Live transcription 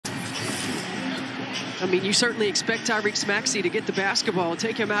I mean, you certainly expect Tyrese Maxey to get the basketball,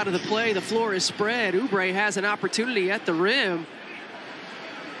 take him out of the play. The floor is spread. Oubre has an opportunity at the rim.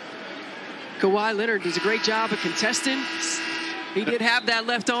 Kawhi Leonard does a great job of contesting. He did have that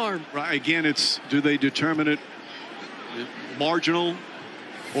left arm. Right. Again, it's, do they determine it marginal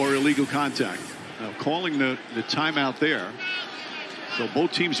or illegal contact? Now, calling the timeout there. So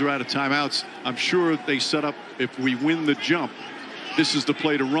both teams are out of timeouts. I'm sure they set up, if we win the jump, this is the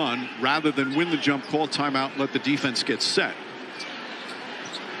play to run, rather than win the jump, call timeout, let the defense get set.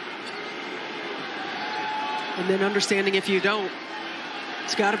 And then understanding if you don't,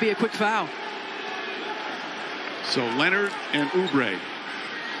 it's got to be a quick foul. So Leonard and Oubre.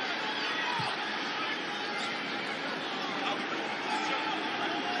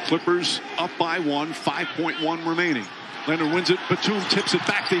 Clippers up by 1, 5.1 remaining. Leonard wins it. Batum tips it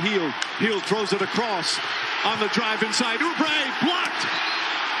back to Hield. Hield throws it across on the drive inside. Oubre blocked.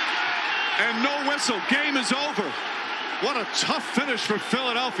 And no whistle. Game is over. What a tough finish for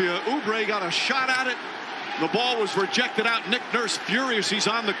Philadelphia. Oubre got a shot at it. The ball was rejected out. Nick Nurse furious. He's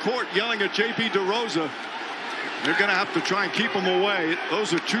on the court yelling at J.P. DeRosa. They're going to have to try and keep him away.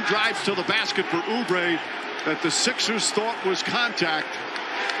 Those are 2 drives to the basket for Oubre that the Sixers thought was contact.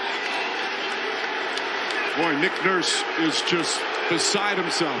 Boy, Nick Nurse is just beside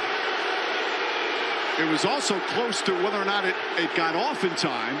himself. It was also close to whether or not it got off in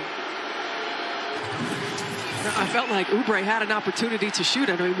time. I felt like Oubre had an opportunity to shoot.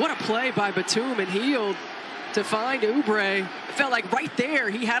 I mean, what a play by Batum and Hield to find Oubre. It felt like right there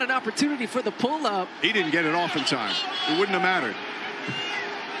he had an opportunity for the pull-up. He didn't get it off in time. It wouldn't have mattered.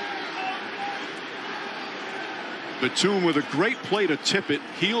 Batum with a great play to tip it.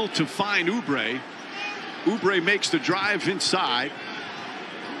 Hield to find Oubre. Oubre makes the drive inside.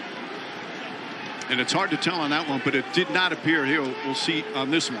 And it's hard to tell on that one, but it did not appear here. We'll see on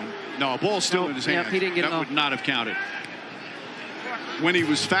this one. No, a ball still in his hand. He didn't get that would not have counted. When he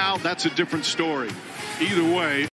was fouled, that's a different story. Either way.